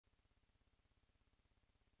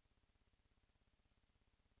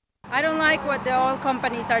I don't like what the oil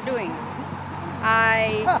companies are doing.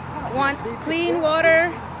 I want clean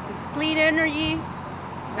water, clean energy,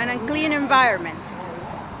 and a clean environment.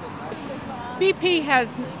 BP has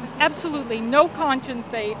absolutely no conscience.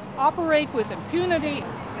 They operate with impunity.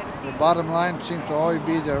 The bottom line seems to always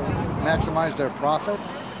be to maximize their profit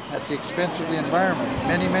at the expense of the environment.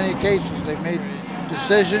 In many cases, they've made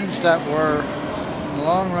decisions that were, in the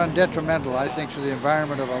long run, detrimental, I think, to the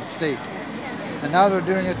environment of our state. And now they're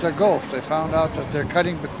doing it to the Gulf. They found out that they're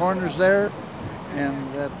cutting the corners there,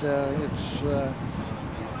 and that it's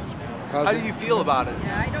How do you feel about it?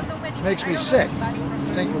 It makes me sick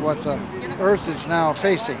to think of what the Earth is now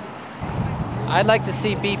facing. I'd like to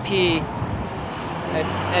see BP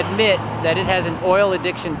admit that it has an oil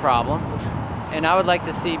addiction problem, and I would like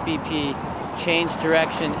to see BP change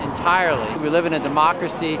direction entirely. We live in a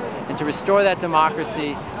democracy, and to restore that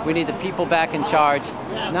democracy, we need the people back in charge,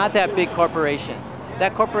 not that big corporation.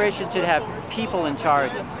 That corporation should have people in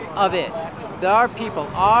charge of it. Our people,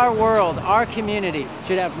 our world, our community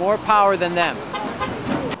should have more power than them.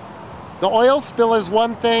 The oil spill is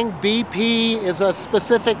one thing, BP is a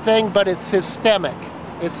specific thing, but it's systemic.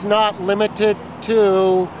 It's not limited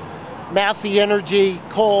to Massey Energy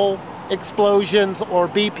coal explosions or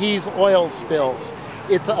BP's oil spills.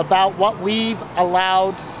 It's about what we've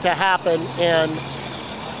allowed to happen and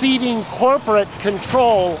ceding corporate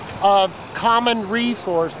control of common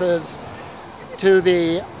resources to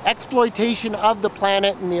the exploitation of the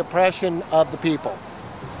planet and the oppression of the people.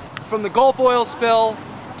 From the Gulf oil spill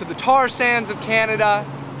to the tar sands of Canada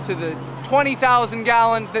to the 20,000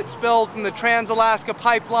 gallons that spilled from the Trans-Alaska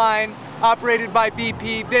pipeline operated by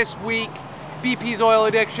BP this week, BP's oil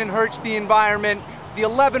addiction hurts the environment. The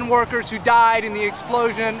 11 workers who died in the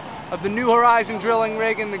explosion of the New Horizon drilling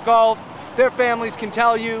rig in the Gulf, their families can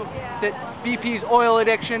tell you that BP's oil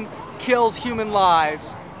addiction kills human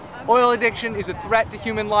lives. Oil addiction is a threat to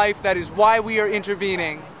human life. That is why we are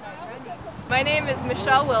intervening. My name is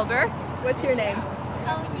Michelle Wilbur. What's your name?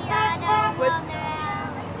 Oceano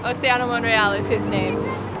Monreal. Oceano Monreal is his name.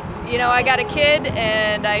 You know, I got a kid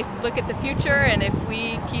and I look at the future, and if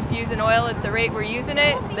we keep using oil at the rate we're using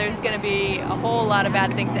it, there's going to be a whole lot of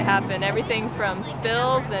bad things that happen. Everything from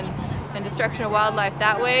spills and destruction of wildlife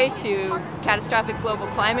that way to catastrophic global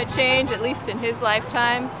climate change, at least in his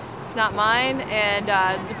lifetime, not mine, and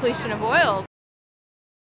depletion of oil.